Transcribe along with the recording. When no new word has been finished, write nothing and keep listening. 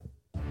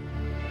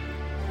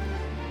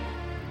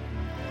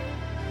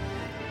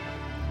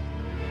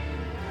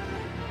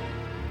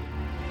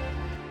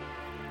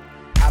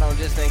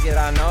just think it,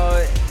 I know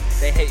it.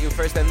 They hate you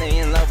first, then they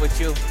in love with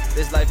you.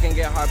 This life can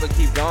get hard, but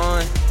keep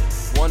going.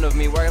 One of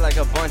me work like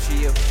a bunch of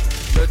you.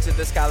 Look to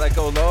the sky like,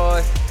 oh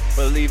Lord.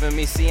 Believe in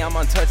me, see I'm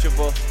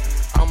untouchable.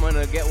 I'm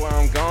gonna get where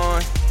I'm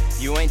going.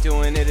 You ain't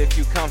doing it if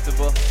you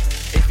comfortable.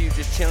 If you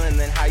just chillin',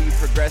 then how you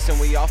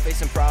progressin'? We all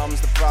facing problems,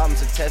 the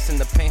problems are testing.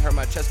 The pain hurt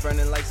my chest,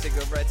 burning like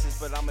cigarettes.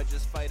 But I'ma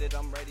just fight it,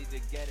 I'm ready to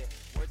get it.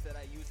 Words that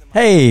I use in my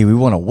Hey, we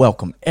want to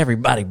welcome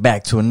everybody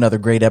back to another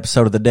great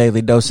episode of the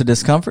Daily Dose of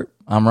Discomfort.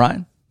 I'm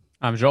Ryan.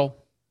 I'm Joel.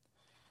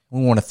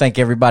 We want to thank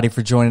everybody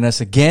for joining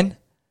us again.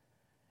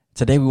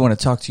 Today we want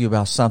to talk to you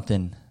about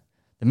something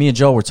that me and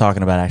Joel were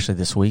talking about actually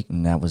this week,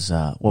 and that was,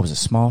 what was it,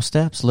 small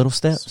steps, little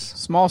steps?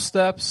 Small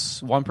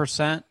steps,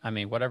 1%. I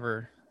mean,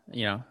 whatever,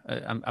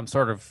 I'm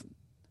sort of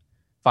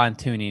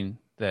fine-tuning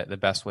the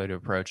best way to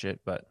approach it,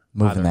 but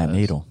Moving that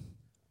needle.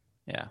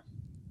 Yeah.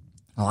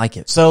 I like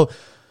it. So,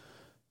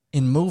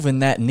 in moving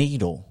that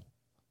needle,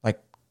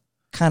 like,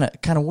 kind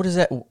of, what is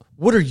that?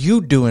 What are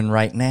you doing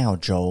right now,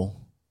 Joel,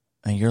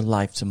 in your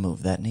life to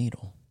move that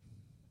needle?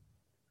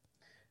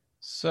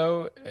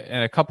 So,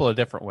 in a couple of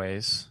different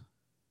ways.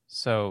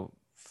 So,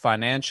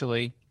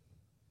 financially,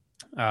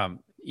 there's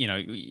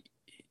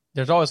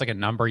always like a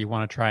number you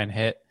want to try and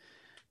hit.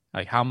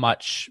 Like, how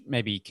much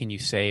maybe can you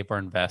save or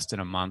invest in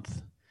a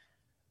month?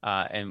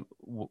 And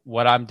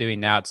what I'm doing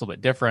now, it's a little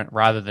bit different.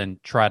 Rather than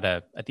try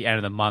to, at the end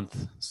of the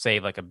month,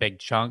 save like a big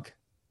chunk,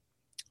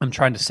 I'm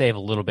trying to save a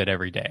little bit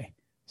every day.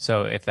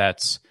 So if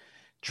that's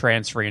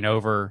transferring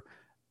over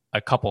a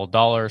couple of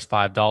dollars,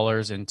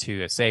 $5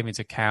 into a savings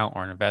account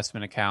or an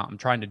investment account, I'm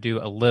trying to do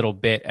a little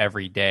bit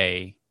every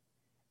day.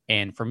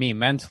 And for me,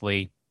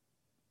 mentally,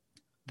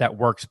 that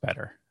works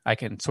better. I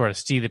can sort of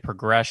see the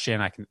progression.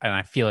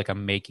 I feel like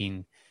I'm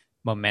making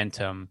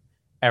momentum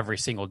every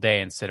single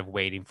day instead of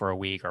waiting for a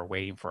week or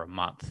waiting for a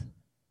month.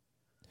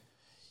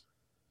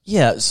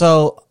 Yeah,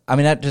 so I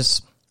mean that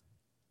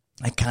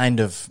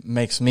kind of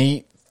makes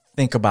me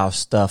think about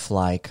stuff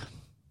like,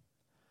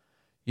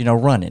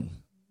 running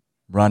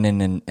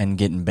and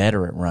getting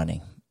better at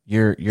running.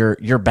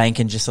 You're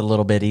banking just a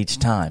little bit each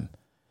time.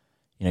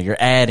 You're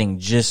adding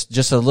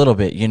just a little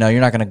bit. You're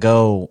not going to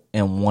go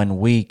in 1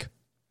 week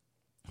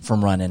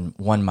from running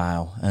 1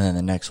 mile and then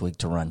the next week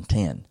to run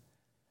 10.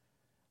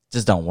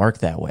 Just don't work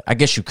that way. I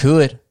guess you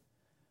could,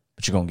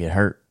 but you're going to get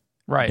hurt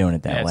doing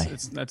it that way.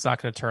 It's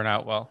not going to turn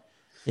out well.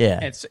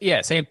 Yeah.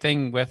 Same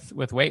thing with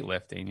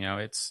weightlifting.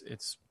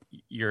 It's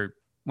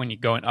when you're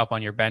going up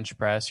on your bench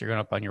press, you're going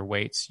up on your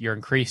weights, you're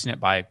increasing it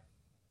by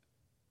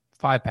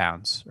 5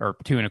 pounds or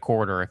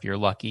 2.25 if you're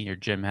lucky. Your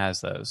gym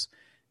has those.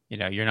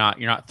 You're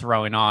not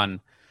throwing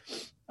on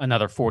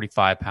another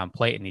 45-pound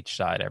plate in each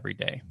side every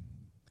day.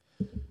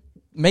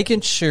 Making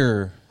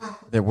sure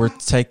that we're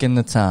taking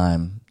the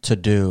time to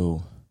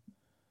do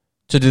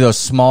those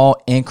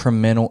small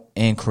incremental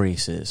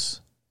increases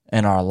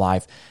in our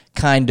life,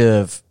 kind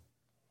of,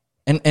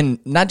 and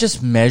not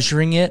just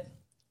measuring it,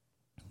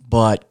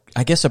 but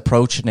I guess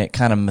approaching it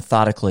kind of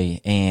methodically,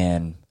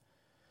 and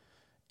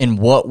in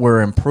what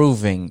we're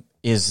improving,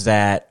 is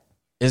that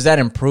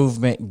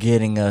improvement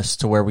getting us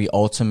to where we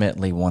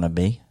ultimately want to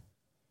be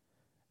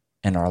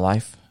in our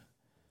life?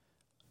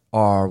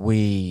 Or are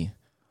we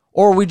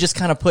just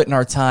kind of putting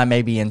our time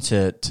maybe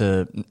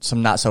into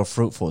some not so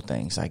fruitful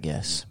things, I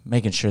guess,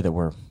 making sure that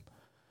we're,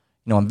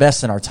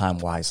 investing our time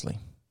wisely.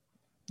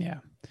 Yeah.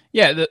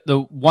 Yeah.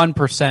 The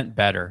 1%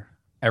 better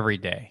every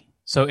day.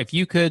 So if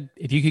you could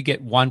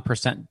get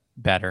 1%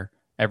 better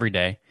every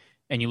day,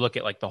 and you look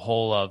at like the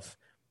whole of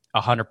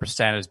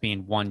 100% as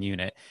being 1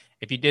 unit,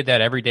 if you did that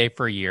every day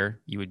for a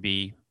year, you would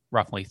be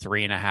roughly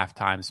 3.5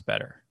 times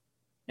better.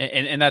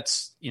 And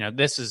that's,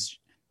 this is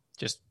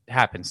just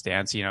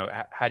happenstance.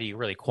 How do you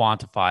really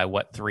quantify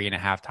what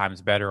 3.5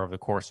 times better over the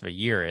course of a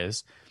year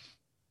is?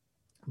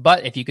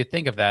 But if you could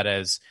think of that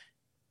as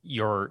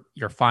your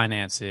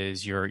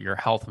finances, your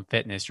health and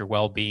fitness, your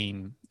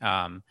well-being,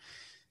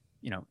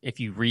 if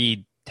you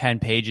read 10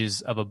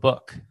 pages of a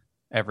book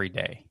every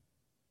day,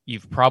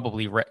 you've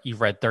probably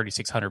read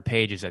 3,600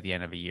 pages at the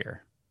end of a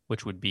year,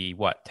 which would be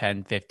what,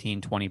 10,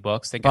 15, 20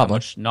 books. Think about how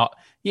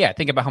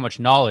much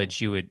knowledge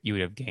you would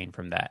have gained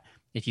from that.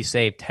 If you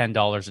save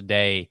 $10 a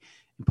day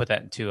and put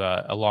that into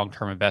a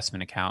long-term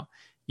investment account,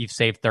 you've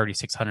saved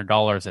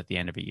 $3,600 at the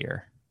end of a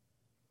year.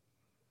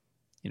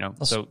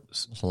 That's a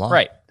lot.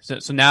 Right.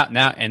 So now,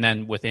 and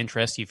then with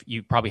interest,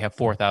 you probably have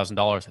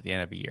 $4,000 at the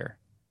end of a year.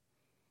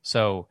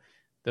 So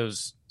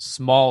those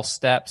small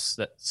steps,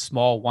 that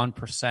small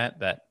 1%,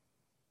 that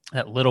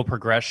little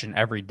progression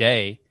every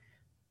day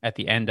at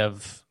the end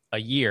of a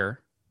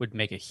year would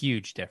make a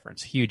huge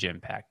difference, huge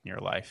impact in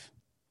your life.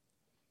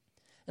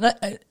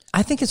 And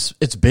I think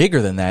it's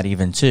bigger than that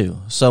even too.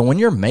 So when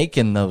you're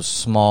making those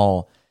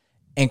small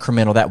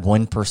incremental, that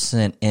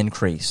 1%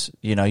 increase,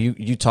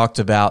 you talked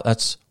about,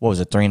 that's, what was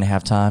it,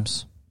 3.5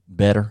 times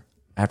better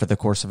after the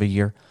course of a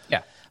year?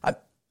 Yeah.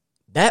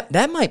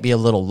 That might be a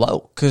little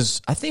low,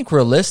 because I think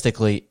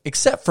realistically,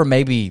 except for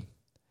maybe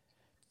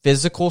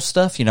physical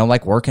stuff,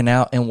 like working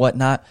out and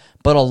whatnot,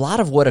 but a lot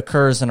of what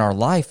occurs in our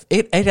life,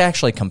 it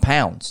actually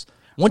compounds.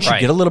 Once you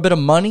Right. get a little bit of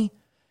money,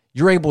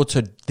 you're able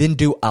to then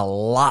do a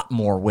lot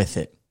more with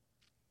it,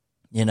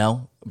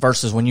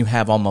 versus when you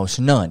have almost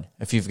none.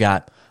 If you've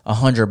got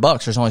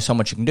 $100, there's only so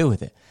much you can do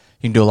with it.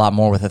 You can do a lot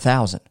more with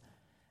 1,000.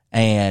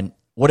 And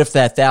what if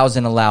that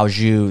 1,000 allows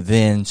you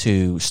then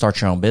to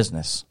start your own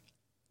business?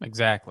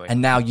 Exactly.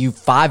 And now you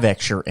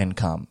 5x your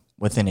income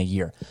within a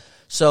year.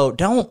 So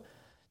don't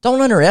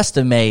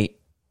underestimate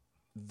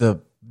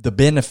the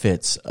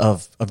benefits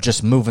of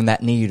just moving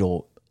that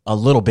needle a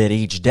little bit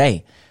each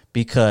day,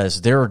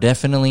 because there are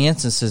definitely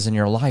instances in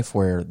your life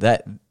where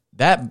that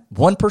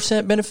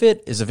 1%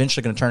 benefit is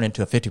eventually going to turn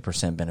into a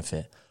 50%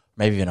 benefit,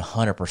 maybe even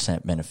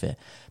 100% benefit,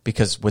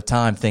 because with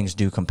time things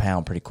do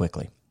compound pretty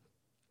quickly.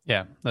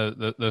 Yeah,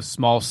 those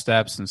small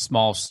steps and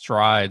small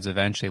strides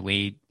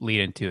eventually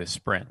lead into a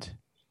sprint.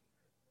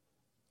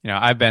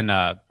 I've been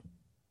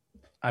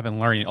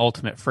learning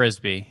ultimate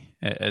frisbee.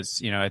 As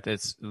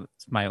it's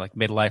my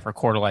midlife or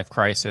quarter life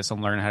crisis.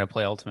 I'm learning how to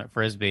play ultimate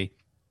frisbee,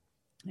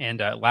 and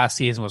last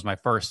season was my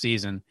first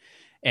season.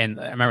 And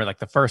I remember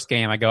the first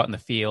game, I go out in the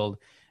field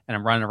and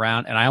I'm running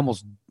around, and I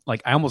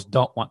almost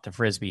don't want the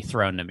frisbee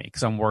thrown to me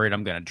because I'm worried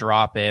I'm going to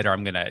drop it, or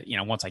I'm going to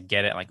once I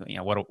get it,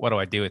 what do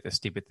I do with this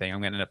stupid thing?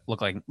 I'm going to end up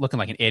looking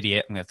like an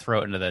idiot. I'm going to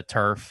throw it into the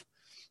turf,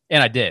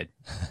 and I did.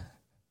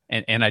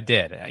 And I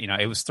did.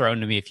 It was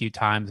thrown to me a few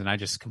times, and I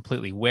just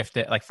completely whiffed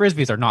it.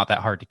 Frisbees are not that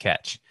hard to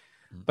catch,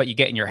 but you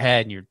get in your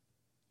head, and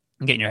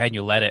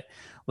you let it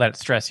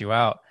stress you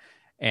out.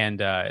 And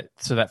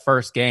so that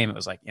first game, it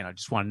was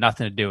just wanted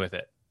nothing to do with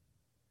it.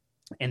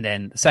 And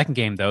then the second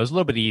game, though, was a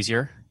little bit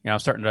easier. I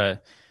was starting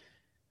to,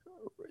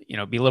 be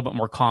a little bit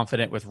more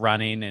confident with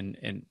running,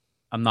 and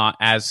I'm not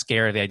as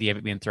scared of the idea of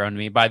it being thrown to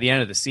me. By the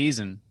end of the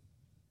season,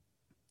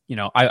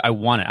 I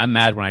won it. I'm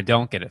mad when I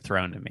don't get it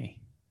thrown to me.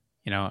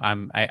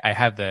 I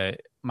have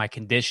my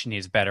conditioning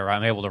is better.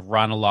 I'm able to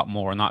run a lot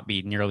more, not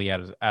be nearly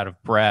out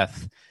of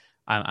breath.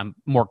 I'm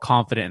more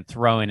confident in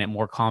throwing it,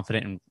 more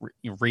confident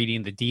in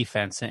reading the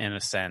defense in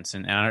a sense,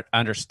 and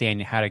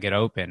understanding how to get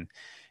open.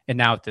 And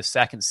now with the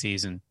second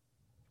season,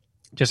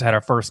 just had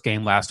our first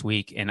game last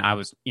week, and I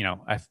was,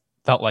 I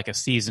felt like a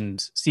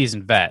seasoned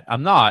vet.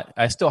 I'm not.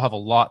 I still have a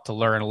lot to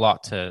learn, a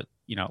lot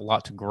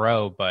to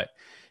grow, but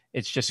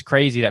it's just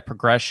crazy, that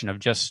progression of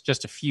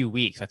just a few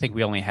weeks. I think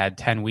we only had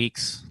 10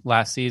 weeks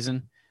last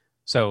season.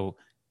 So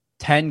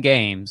 10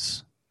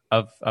 games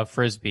of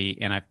Frisbee,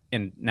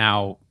 and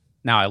now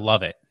I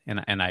love it.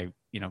 And I,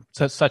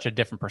 such a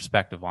different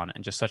perspective on it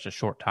in just such a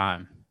short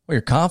time. Well,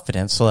 your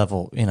confidence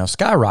level,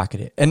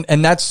 skyrocketed.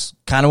 And that's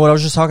kind of what I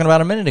was just talking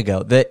about a minute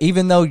ago, that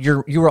even though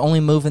you were only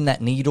moving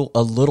that needle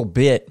a little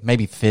bit,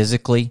 maybe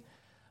physically,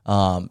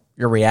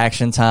 your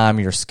reaction time,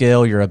 your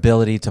skill, your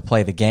ability to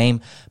play the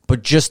game,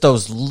 but just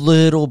those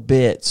little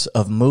bits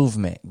of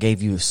movement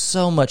gave you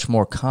so much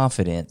more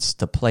confidence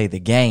to play the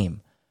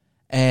game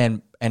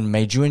and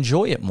made you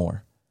enjoy it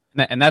more.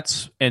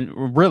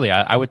 And really,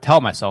 I would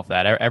tell myself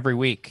that every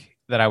week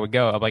that I would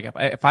go. I'm like,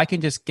 if I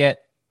can just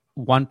get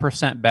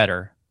 1%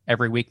 better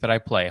every week that I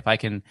play, if I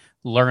can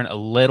learn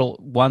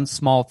one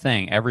small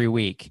thing every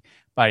week,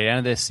 by the end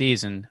of this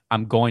season,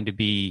 I'm going to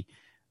be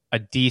a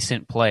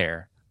decent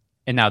player.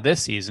 And now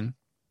this season,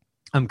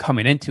 I'm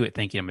coming into it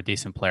thinking I'm a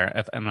decent player.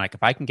 If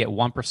I can get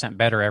 1%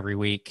 better every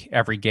week,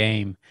 every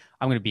game,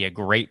 I'm going to be a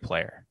great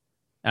player.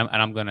 And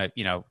I'm going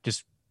to,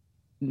 just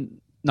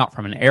not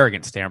from an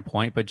arrogant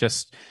standpoint, but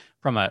just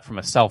from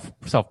a self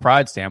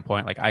pride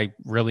standpoint, I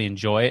really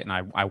enjoy it, and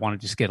I want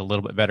to just get a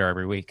little bit better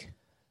every week.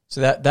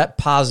 So that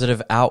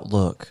positive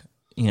outlook,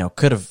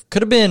 could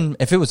have been,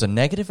 if it was a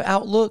negative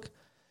outlook,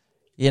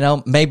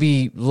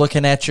 maybe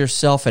looking at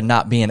yourself and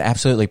not being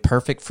absolutely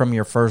perfect from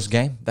your first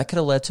game, that could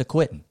have led to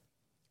quitting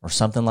or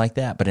something like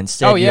that. But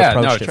instead, you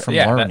approached it from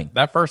learning.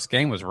 That first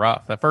game was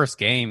rough. That first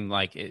game,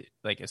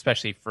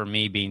 especially for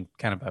me being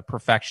kind of a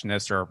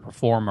perfectionist or a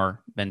performer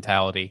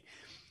mentality,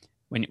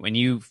 when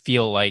you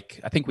feel like,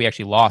 I think we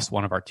actually lost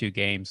one of our 2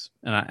 games,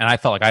 and I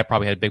felt like I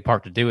probably had a big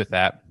part to do with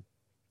that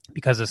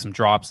because of some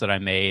drops that I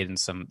made and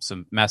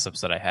some mess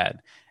ups that I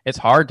had. It's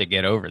hard to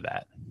get over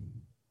that.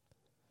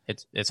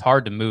 It's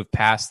hard to move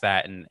past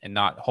that and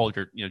not hold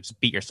just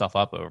beat yourself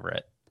up over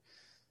it.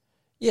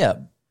 Yeah,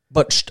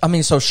 but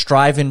so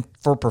striving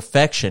for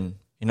perfection,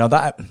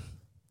 that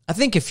I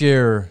think if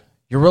you're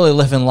really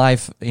living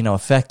life,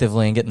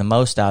 effectively and getting the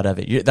most out of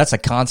it, that's a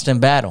constant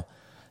battle.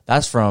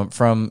 That's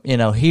from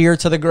here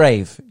to the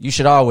grave. You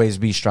should always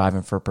be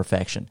striving for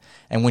perfection.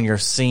 And when you're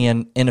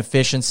seeing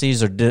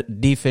inefficiencies or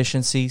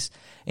deficiencies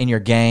in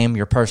your game,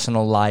 your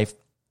personal life,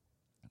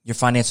 your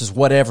finances,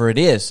 whatever it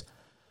is,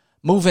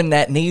 moving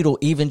that needle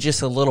even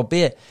just a little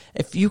bit,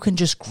 if you can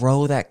just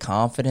grow that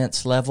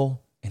confidence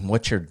level in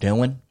what you're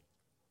doing,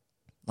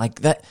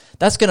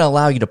 that's going to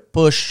allow you to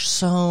push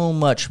so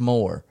much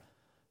more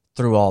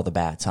through all the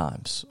bad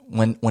times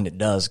when it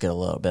does get a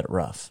little bit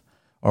rough,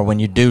 or when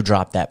you do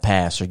drop that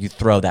pass or you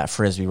throw that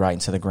Frisbee right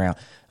into the ground.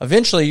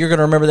 Eventually, you're going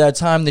to remember that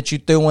time that you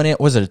threw one in.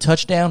 Was it a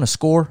touchdown, a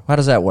score? How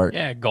does that work?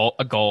 Yeah, a goal,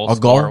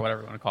 score,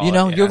 whatever you want to call it.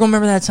 You're going to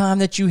remember that time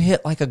that you hit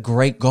a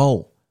great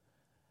goal.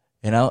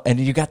 and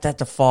you got that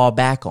to fall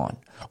back on.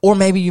 Or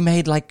maybe you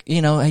made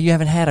you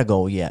haven't had a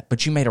goal yet,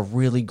 but you made a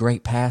really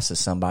great pass to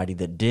somebody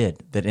that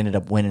ended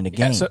up winning the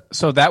game.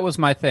 So that was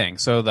my thing.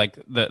 So like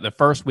the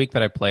first week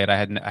that I played, I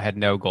had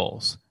no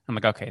goals. I'm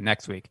like, okay,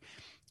 next week,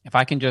 if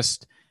I can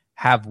just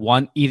have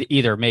one,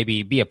 either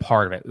maybe be a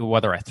part of it,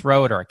 whether I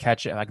throw it or I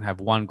catch it, if I can have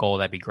one goal,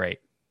 that'd be great.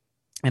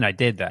 And I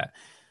did that.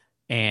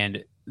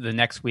 And the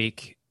next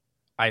week,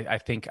 I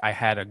think I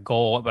had a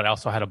goal, but I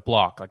also had a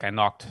block. Like I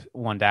knocked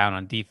one down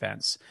on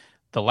defense.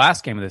 The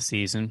last game of the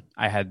season,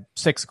 I had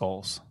 6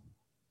 goals,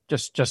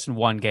 just in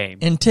one game.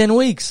 In 10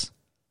 weeks.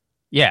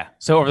 Yeah.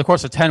 So over the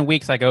course of 10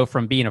 weeks, I go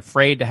from being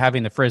afraid to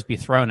having the Frisbee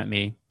thrown at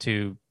me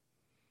to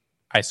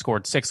I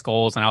scored 6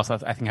 goals. And I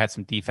think I had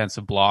some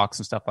defensive blocks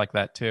and stuff like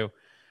that too.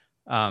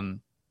 And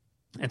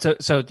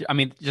so I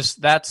mean,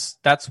 just that's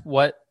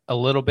what a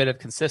little bit of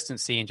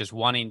consistency and just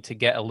wanting to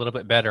get a little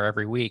bit better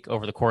every week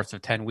over the course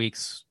of 10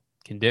 weeks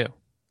can do.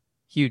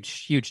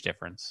 Huge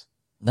difference.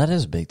 That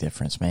is a big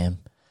difference, man.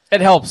 It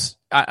helps.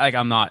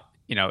 I'm not,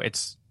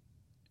 it's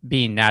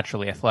being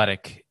naturally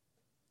athletic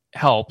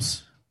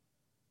helps,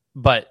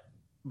 but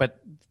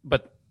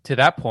to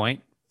that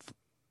point,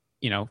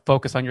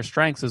 focus on your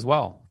strengths as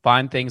well.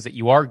 Find things that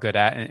you are good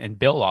at and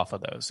build off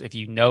of those. If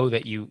you know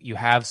that you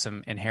have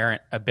some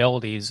inherent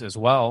abilities as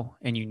well,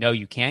 and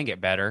you can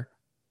get better,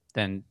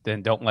 then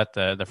don't let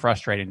the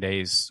frustrating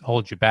days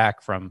hold you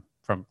back from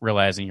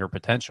realizing your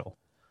potential.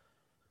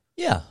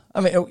 Yeah.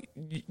 I mean,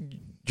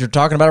 you're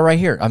talking about it right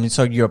here. I mean,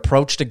 so you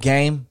approached a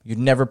game you'd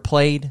never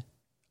played,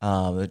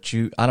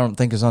 that I don't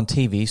think is on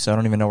TV, so I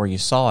don't even know where you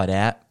saw it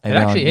at. It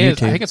actually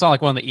is. I think it's on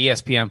like one of the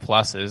ESPN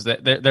Pluses.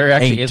 There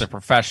actually is a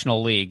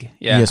professional league.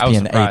 Yeah,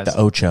 ESPN 8, the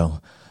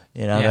Ocho.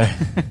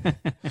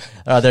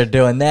 They're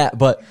doing that.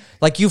 But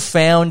like you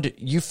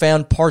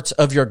found parts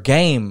of your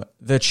game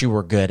that you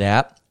were good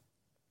at,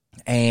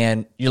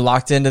 and you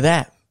locked into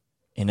that,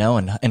 and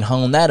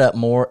honed that up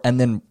more, and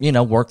then,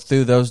 worked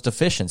through those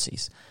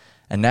deficiencies.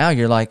 And now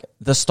you're like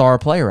the star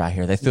player out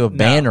here. They threw a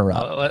banner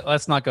up.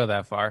 Let's not go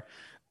that far.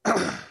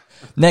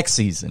 Next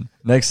season,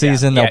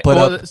 they'll put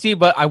up. See,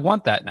 but I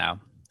want that now.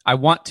 I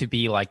want to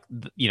be like,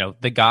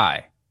 the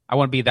guy. I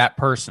want to be that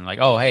person. Like,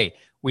 oh, hey,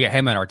 we got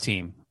him on our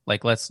team.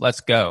 Like, let's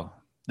go.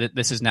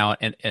 This is now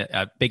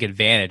a big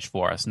advantage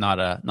for us, not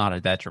a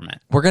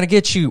detriment. We're gonna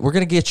get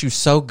you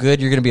so good.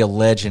 You're gonna be a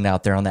legend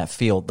out there on that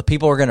field. The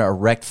people are gonna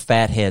erect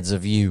fat heads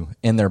of you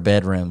in their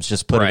bedrooms.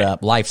 Just put it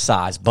up, life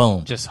size.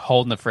 Boom. Just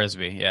holding the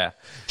Frisbee. Yeah.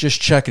 Just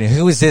chucking it.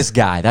 Who is this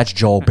guy? That's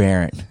Joel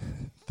Barrett,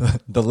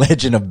 the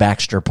legend of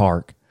Baxter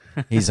Park.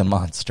 He's a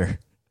monster.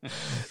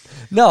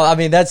 No, I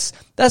mean that's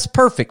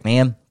perfect,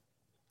 man.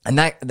 And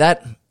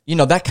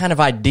that kind of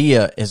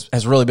idea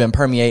has really been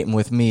permeating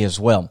with me as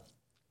well,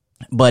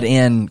 but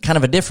in kind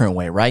of a different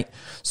way, right?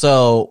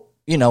 So,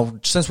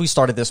 since we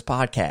started this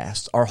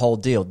podcast, our whole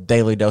deal,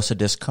 daily dose of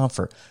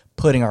discomfort,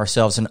 putting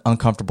ourselves in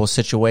uncomfortable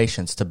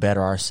situations to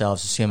better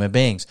ourselves as human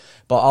beings,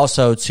 but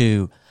also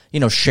to,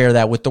 share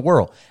that with the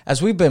world.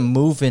 As we've been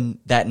moving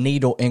that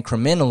needle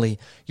incrementally,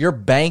 you're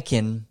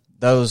banking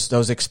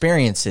those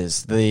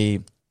experiences,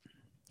 the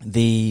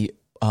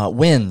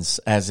wins,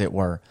 as it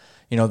were,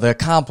 the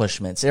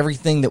accomplishments,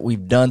 everything that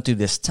we've done through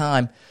this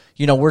time,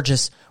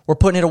 we're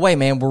putting it away,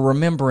 man. We're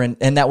remembering,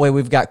 and that way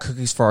we've got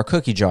cookies for our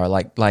cookie jar,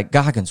 like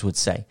Goggins would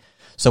say.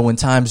 So when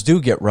times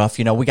do get rough,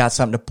 we got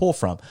something to pull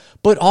from.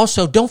 But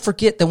also, don't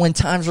forget that when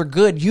times are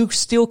good, you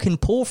still can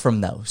pull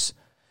from those.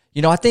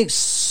 I think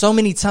so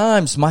many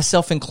times,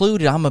 myself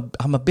included, I'm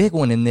a big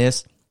one in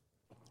this.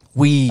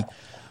 We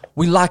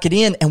lock it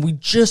in and we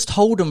just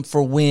hold them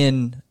for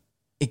when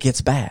it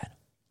gets bad,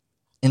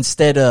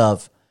 instead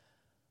of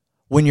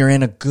when you're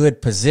in a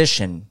good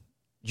position,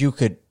 you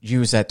could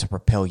use that to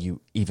propel you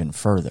even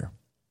further,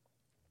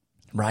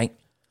 right?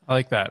 I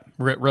like that.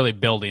 Really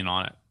building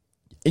on it.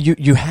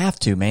 You have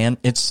to, man.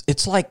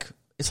 It's like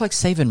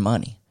saving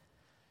money.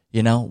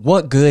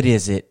 What good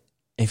is it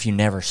if you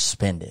never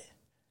spend it?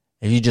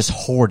 If you just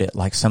hoard it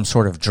like some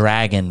sort of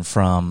dragon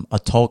from a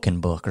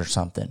Tolkien book or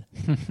something,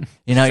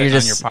 you're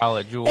just on your pile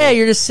of jewels. Yeah,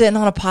 you're just sitting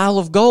on a pile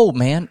of gold,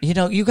 man.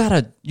 You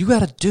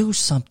gotta do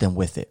something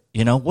with it.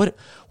 What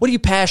are you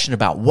passionate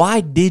about?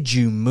 Why did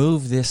you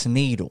move this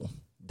needle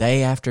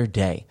day after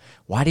day?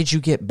 Why did you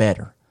get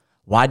better?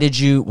 Why did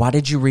you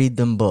read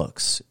them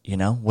books?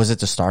 Was it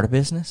to start a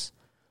business?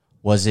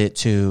 Was it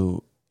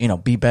to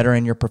be better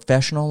in your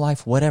professional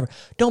life? Whatever.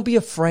 Don't be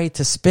afraid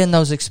to spend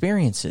those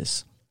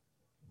experiences.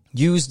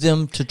 Use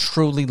them to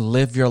truly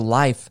live your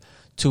life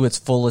to its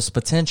fullest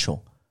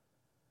potential.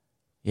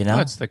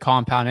 It's the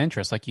compound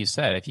interest, like you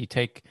said. If you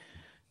take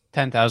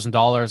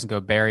 $10,000 and go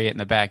bury it in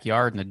the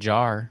backyard in a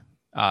jar,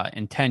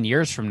 in 10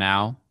 years from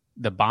now,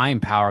 the buying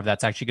power of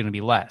that's actually going to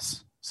be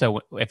less. So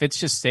if it's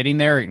just sitting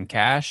there in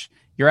cash,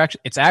 you're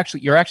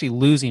actually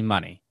losing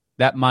money.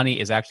 That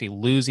money is actually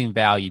losing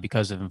value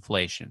because of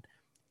inflation.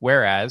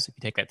 Whereas if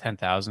you take that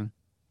 $10,000,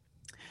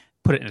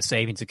 put it in a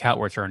savings account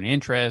where it's earning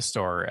interest,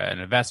 or an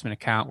investment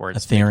account where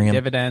it's paying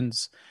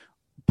dividends,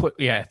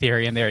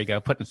 Ethereum, there you go,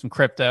 put in some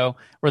crypto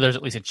where there's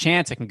at least a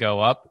chance it can go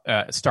up,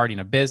 starting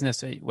a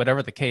business,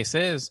 whatever the case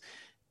is,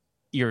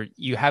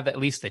 you have at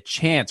least the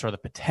chance or the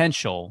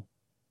potential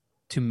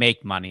to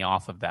make money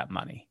off of that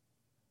money.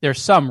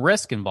 There's some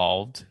risk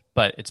involved,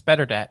 but it's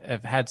better to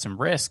have had some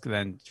risk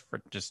than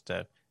for just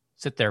to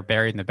sit there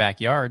buried in the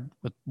backyard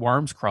with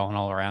worms crawling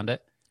all around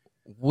it.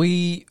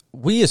 We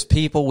as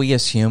people, we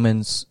as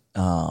humans,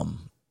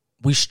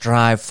 we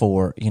strive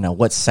for,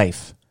 what's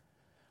safe.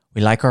 We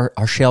like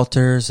our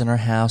shelters and our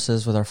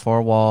houses with our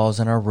four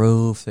walls and our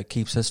roof that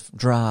keeps us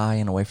dry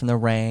and away from the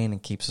rain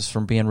and keeps us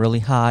from being really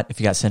hot if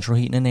you got central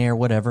heating and air,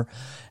 whatever.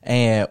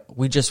 And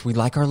we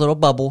like our little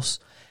bubbles.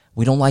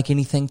 We don't like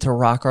anything to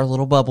rock our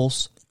little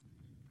bubbles.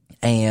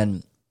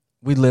 And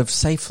we live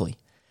safely.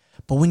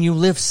 But when you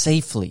live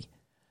safely,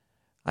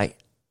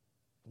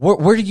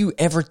 where do you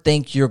ever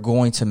think you're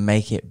going to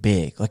make it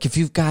big? Like if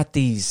you've got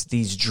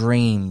these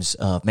dreams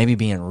of maybe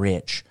being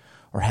rich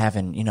or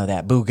having,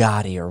 that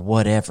Bugatti or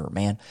whatever,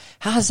 man,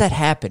 how does that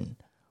happen?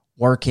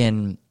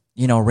 Working,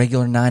 a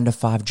regular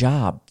 9-to-5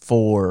 job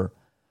for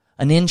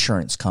an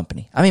insurance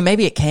company. I mean,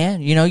 maybe it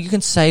can. You can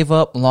save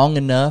up long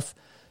enough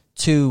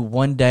to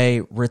one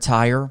day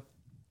retire,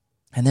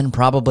 and then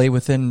probably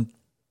within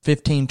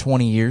 15,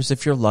 20 years,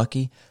 if you're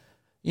lucky,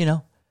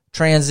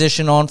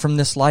 transition on from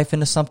this life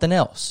into something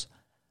else.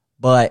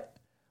 But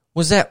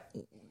was that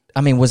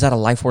a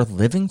life worth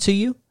living to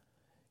you?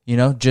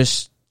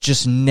 Just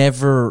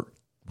never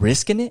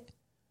risking it?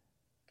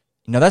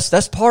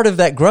 That's part of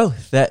that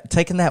growth, that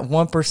taking that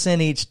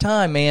 1% each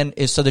time, man,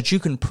 is so that you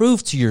can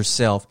prove to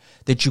yourself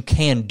that you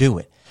can do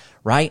it,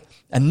 right?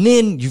 And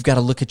then you've got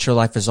to look at your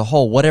life as a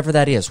whole, whatever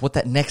that is, what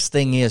that next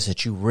thing is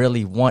that you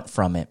really want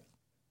from it.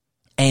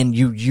 And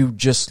you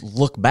just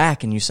look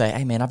back and you say,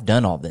 hey, man, I've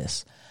done all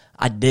this.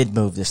 I did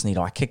move this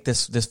needle. I kicked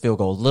this field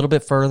goal a little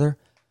bit further.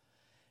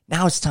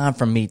 Now it's time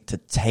for me to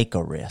take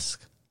a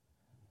risk.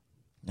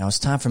 Now it's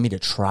time for me to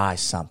try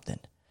something.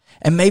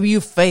 And maybe you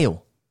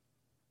fail.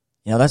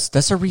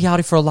 That's a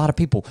reality for a lot of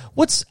people.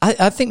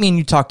 I think me and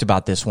you talked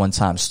about this one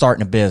time,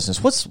 starting a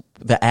business. What's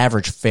the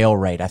average fail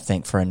rate, I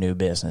think, for a new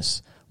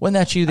business? Wasn't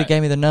that you that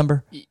gave me the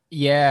number?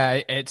 Yeah,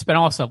 it's been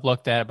also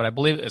looked at, but I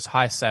believe it was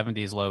high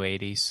 70s, low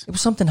 80s. It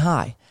was something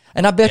high.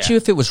 And I bet you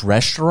if it was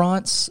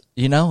restaurants,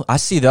 I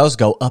see those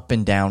go up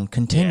and down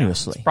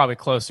continuously. It's probably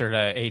closer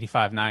to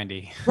 85,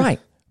 90. Right.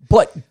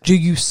 But do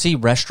you see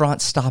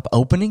restaurants stop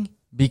opening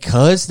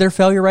because their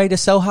failure rate is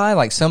so high?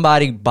 Like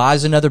somebody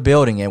buys another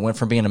building. It went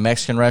from being a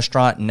Mexican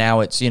restaurant and now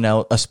it's,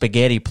 a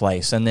spaghetti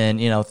place. And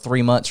then,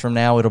 3 months from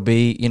now it'll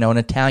be, an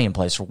Italian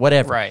place or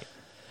whatever. Right.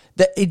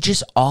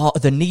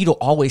 The needle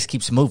always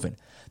keeps moving.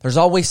 There's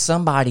always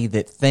somebody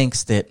that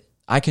thinks that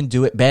I can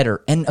do it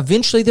better. And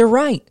eventually they're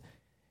right.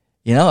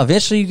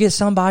 Eventually you get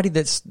somebody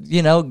that's,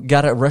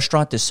 got a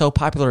restaurant that's so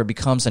popular it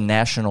becomes a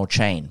national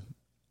chain.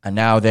 And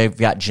now they've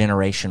got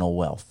generational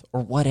wealth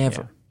or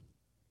whatever.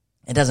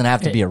 Yeah. It doesn't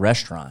have to be a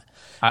restaurant.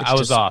 I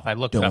was off. I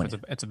looked it up.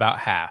 It's about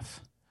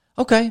half.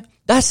 Okay.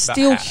 That's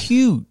still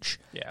huge.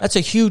 Yeah. That's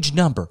a huge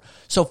number.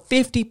 So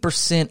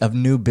 50% of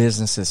new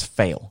businesses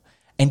fail.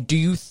 And do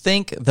you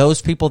think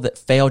those people that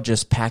fail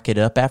just pack it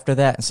up after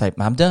that and say,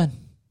 I'm done?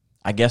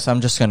 I guess I'm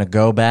just going to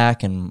go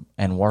back and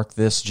work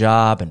this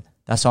job and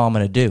that's all I'm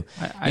going to do.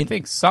 I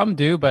think some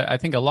do, but I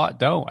think a lot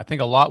don't. I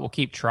think a lot will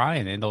keep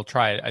trying and they'll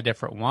try a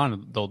different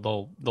one.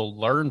 They'll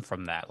learn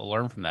from that. They'll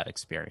learn from that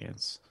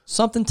experience.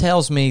 Something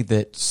tells me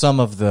that some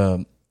of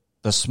the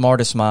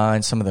smartest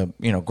minds, some of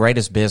the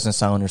greatest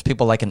business owners,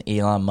 people like an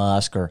Elon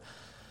Musk or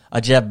a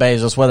Jeff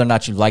Bezos, whether or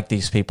not you like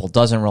these people,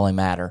 doesn't really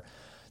matter.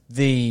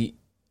 The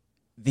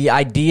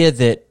idea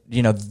that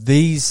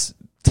these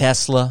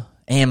Tesla,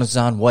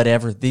 Amazon,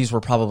 whatever, these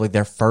were probably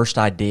their first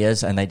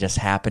ideas and they just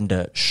happened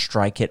to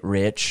strike it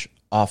rich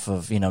off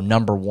of,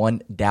 number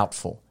one,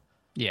 doubtful.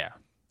 Yeah.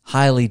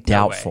 Highly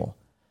doubtful.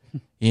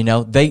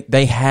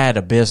 They had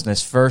a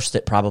business first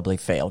that probably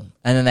failed,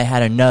 and then they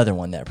had another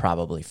one that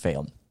probably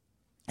failed.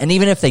 And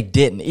even if they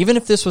didn't, even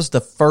if this was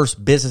the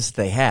first business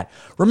they had,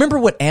 remember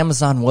what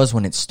Amazon was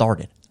when it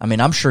started? I mean,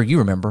 I'm sure you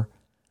remember.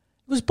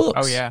 It was books.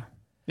 Oh, yeah.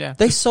 Yeah.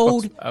 They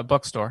sold a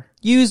bookstore.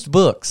 Used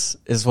books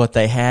is what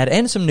they had,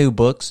 and some new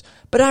books.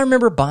 But I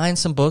remember buying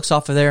some books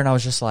off of there, and I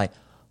was just like,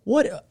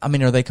 what? I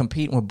mean, are they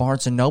competing with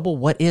Barnes & Noble?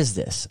 What is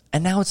this?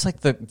 And now it's like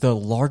the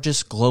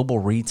largest global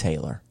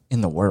retailer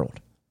in the world.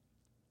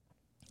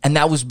 And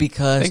that was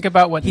because think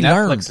about what Netflix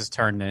learned. has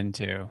turned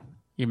into.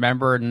 You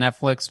remember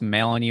Netflix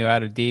mailing you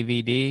out a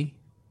DVD?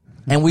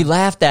 And we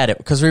laughed at it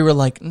because we were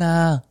like,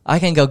 nah, I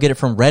can go get it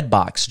from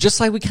Redbox.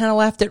 Just like we kind of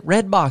laughed at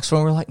Redbox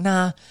when we were like,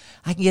 nah,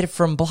 I can get it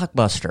from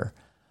Blockbuster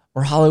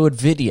or Hollywood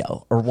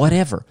Video or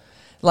whatever.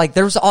 Like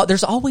there's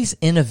always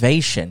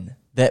innovation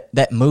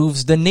that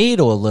moves the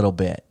needle a little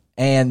bit.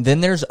 And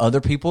then there's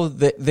other people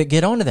that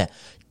get onto that.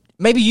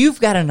 Maybe you've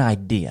got an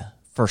idea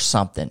for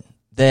something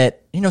that,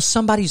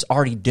 somebody's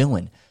already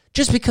doing.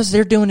 Just because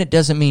they're doing it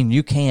doesn't mean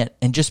you can't.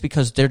 And just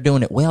because they're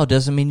doing it well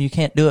doesn't mean you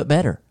can't do it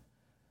better.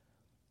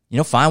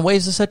 Find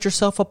ways to set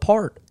yourself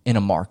apart in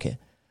a market.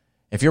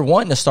 If you're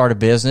wanting to start a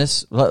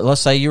business,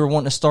 let's say you were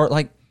wanting to start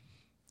like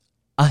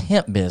a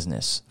hemp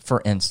business,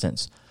 for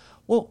instance.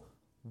 Well,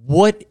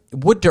 what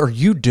are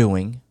you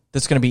doing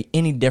that's going to be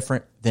any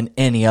different than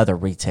any other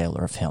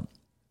retailer of hemp?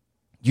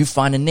 You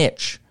find a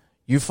niche.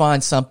 You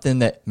find something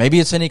that maybe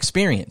it's an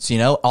experience.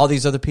 All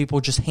these other people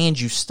just hand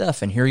you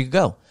stuff and here you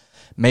go.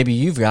 Maybe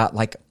you've got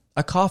like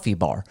a coffee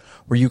bar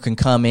where you can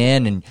come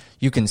in and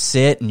you can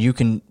sit and you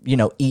can,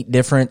 eat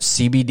different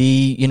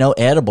CBD,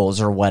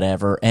 edibles or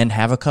whatever and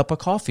have a cup of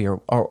coffee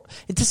or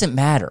it doesn't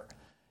matter.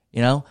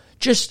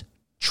 Just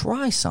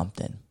try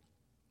something.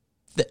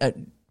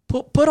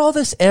 Put all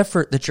this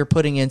effort that you're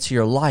putting into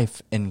your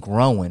life and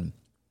growing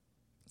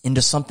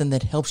into something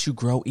that helps you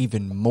grow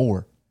even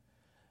more.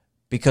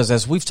 Because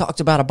as we've talked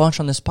about a bunch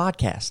on this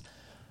podcast,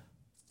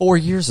 4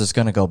 years is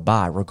going to go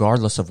by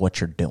regardless of what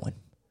you're doing.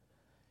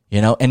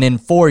 And in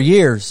 4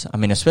 years,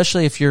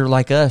 especially if you're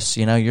like us,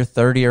 you're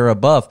 30 or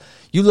above,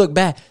 you look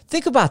back,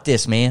 think about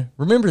this, man.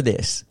 Remember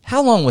this.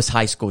 How long was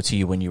high school to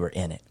you when you were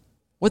in it?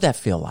 What'd that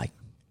feel like?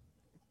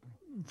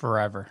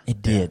 Forever.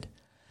 It did.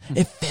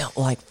 It felt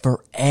like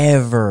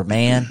forever,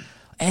 man.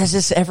 Is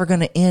this ever going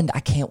to end? I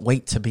can't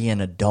wait to be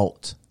an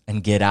adult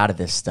and get out of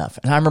this stuff.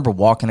 And I remember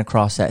walking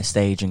across that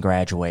stage and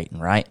graduating,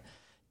 right?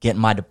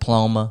 Getting my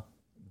diploma,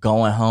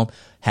 going home,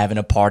 having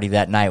a party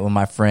that night with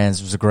my friends.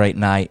 It was a great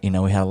night. We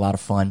had a lot of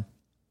fun.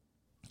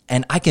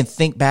 And I can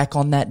think back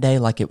on that day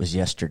like it was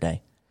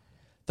yesterday.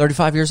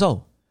 35 years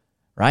old,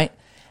 right?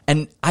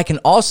 And I can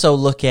also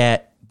look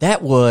at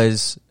that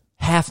was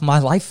half my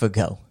life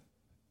ago.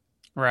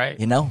 Right.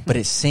 But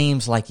it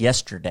seems like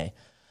yesterday.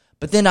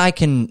 But then I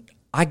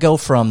go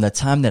from the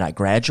time that I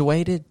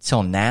graduated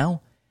till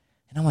now,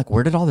 and I'm like,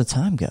 where did all the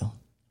time go?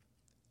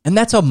 And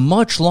that's a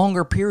much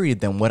longer period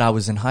than what I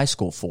was in high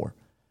school for.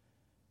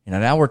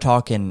 Now we're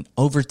talking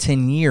over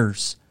 10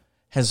 years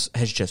has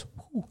just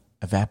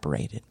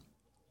evaporated.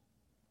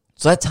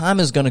 So that time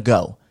is going to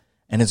go,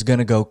 and it's going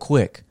to go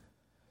quick.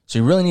 So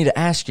you really need to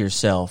ask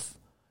yourself,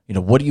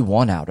 what do you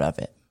want out of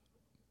it?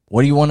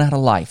 What do you want out of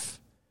life?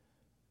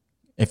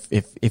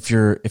 If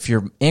you're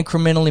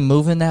incrementally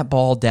moving that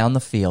ball down the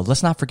field,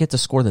 let's not forget to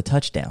score the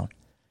touchdown.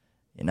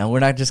 We're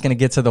not just going to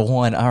get to the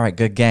one, all right,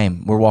 good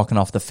game. We're walking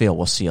off the field.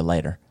 We'll see you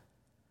later.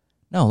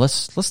 No,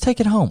 let's take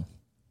it home.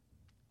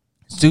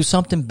 Let's do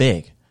something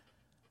big.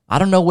 I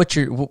don't know what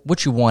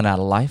you want out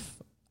of life.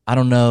 I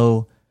don't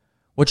know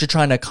what you're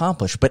trying to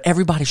accomplish, but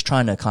everybody's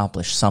trying to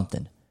accomplish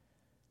something.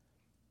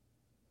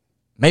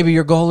 Maybe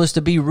your goal is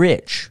to be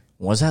rich.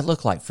 What does that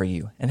look like for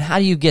you? And how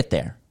do you get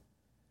there?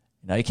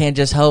 You can't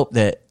just hope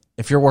that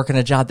if you're working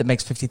a job that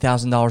makes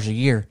 $50,000 a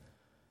year,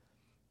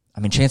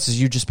 chances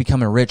of you just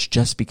becoming rich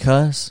just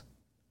because,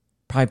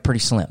 probably pretty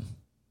slim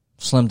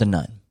to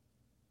none.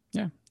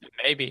 Yeah,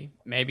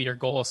 maybe your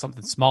goal is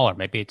something smaller.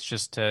 Maybe it's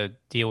just to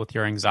deal with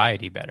your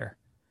anxiety better.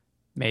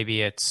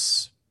 Maybe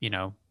it's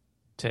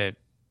to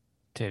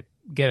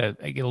get a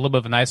little bit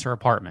of a nicer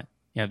apartment.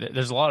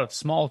 There's a lot of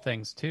small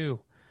things too,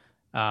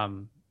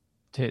 to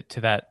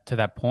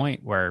that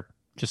point where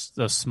just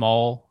those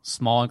small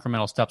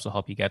incremental steps will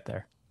help you get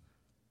there.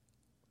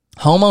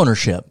 Home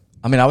ownership.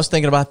 I was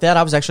thinking about that.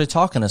 I was actually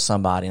talking to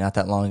somebody not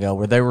that long ago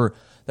where they were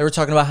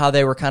talking about how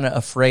they were kind of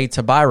afraid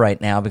to buy right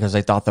now because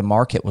they thought the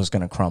market was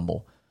going to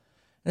crumble.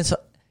 And so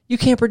you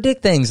can't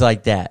predict things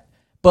like that.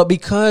 But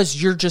because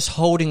you're just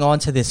holding on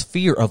to this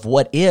fear of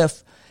what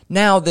if,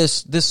 now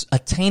this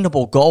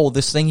attainable goal,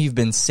 this thing you've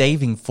been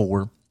saving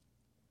for,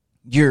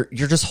 you're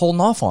just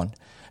holding off on.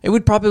 It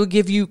would probably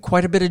give you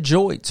quite a bit of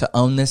joy to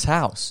own this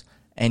house.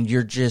 And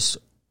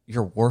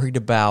you're worried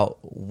about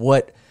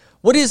what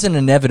is an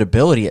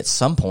inevitability at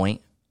some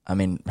point.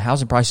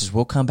 Housing prices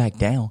will come back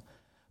down,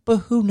 but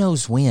who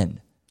knows when?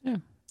 Yeah.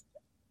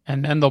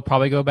 And then they'll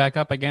probably go back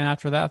up again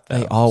after that, though.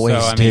 They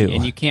always do.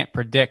 And you can't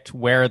predict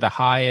where the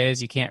high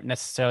is. You can't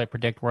necessarily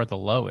predict where the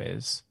low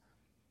is.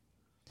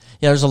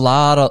 Yeah, there's a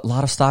lot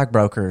of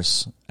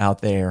stockbrokers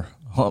out there.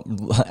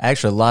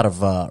 Actually, a lot of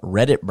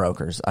Reddit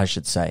brokers, I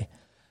should say.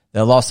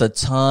 They lost a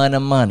ton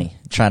of money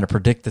trying to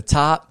predict the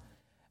top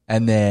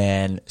and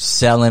then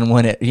selling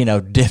when it,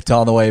 dipped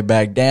all the way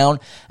back down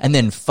and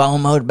then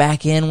FOMO'd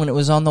back in when it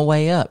was on the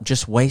way up,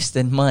 just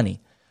wasting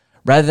money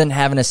rather than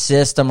having a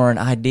system or an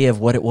idea of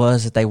what it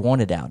was that they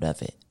wanted out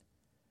of it.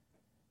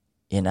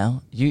 You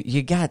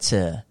got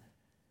to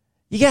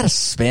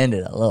spend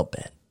it a little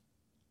bit.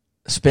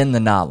 Spend the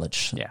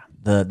knowledge. Yeah.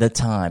 The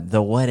time,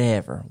 the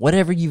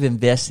whatever you've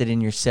invested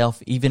in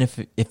yourself, even if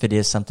it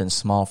is something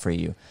small for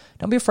you,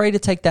 don't be afraid to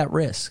take that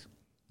risk.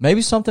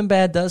 Maybe something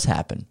bad does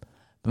happen,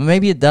 but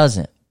maybe it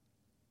doesn't.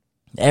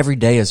 Every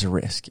day is a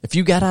risk. If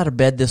you got out of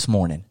bed this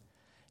morning,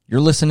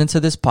 you're listening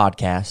to this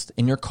podcast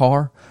in your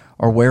car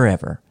or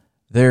wherever,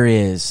 there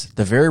is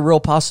the very real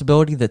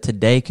possibility that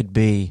today could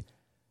be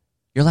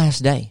your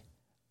last day.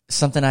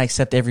 Something I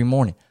accept every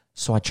morning.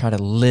 So I try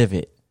to live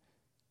it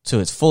to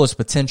its fullest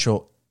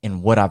potential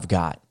in what I've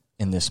got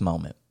in this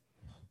moment.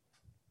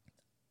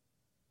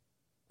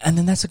 And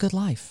then that's a good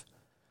life.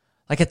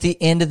 Like at the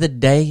end of the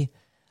day,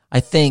 I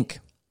think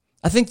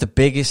the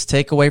biggest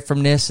takeaway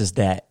from this is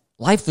that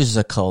life is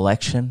a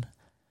collection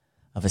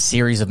of a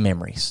series of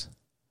memories,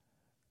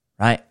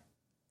 right?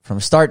 From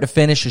start to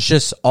finish, it's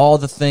just all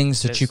the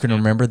things that you can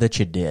remember that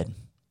you did.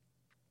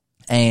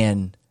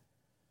 And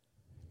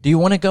do you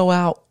want to go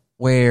out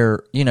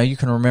where, you know, you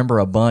can remember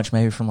a bunch,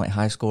 maybe from like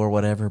high school or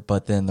whatever,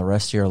 but then the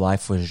rest of your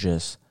life was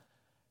just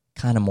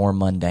kind of more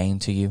mundane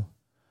to you?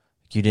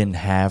 You didn't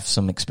have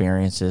some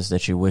experiences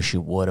that you wish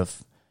you would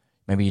have.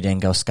 Maybe you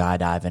didn't go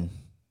skydiving.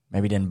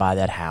 Maybe you didn't buy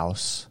that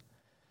house.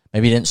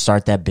 Maybe you didn't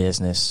start that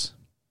business.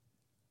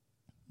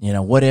 You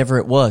know, whatever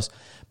it was.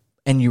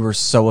 And you were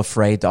so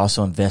afraid to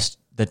also invest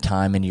the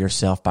time into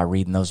yourself by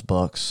reading those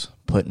books,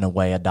 putting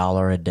away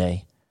 $1 a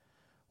day,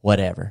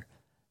 whatever.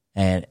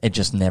 And it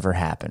just never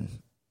happened.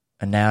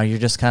 And now you're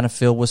just kind of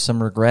filled with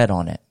some regret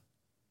on it.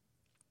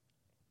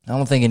 I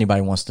don't think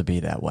anybody wants to be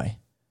that way.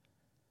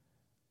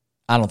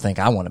 I don't think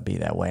I want to be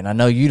that way. And I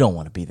know you don't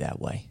want to be that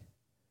way.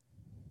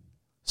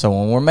 So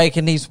when we're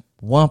making these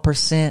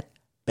 1%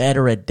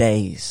 better a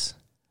days,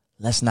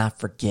 let's not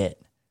forget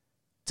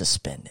to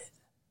spend it.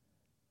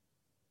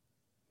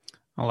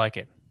 I like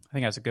it. I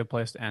think that's a good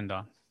place to end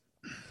on.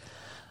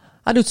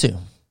 I do too.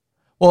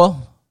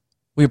 Well,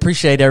 we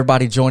appreciate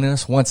everybody joining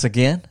us once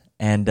again,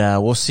 and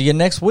we'll see you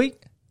next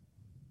week.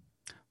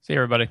 See you,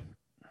 everybody.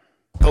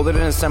 Colder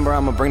than December,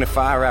 I'ma bring the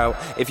fire out.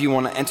 If you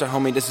wanna enter,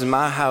 homie, this is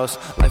my house.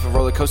 Life a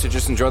roller coaster,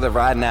 just enjoy the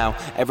ride now.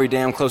 Every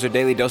day I'm closer,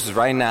 daily doses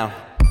right now.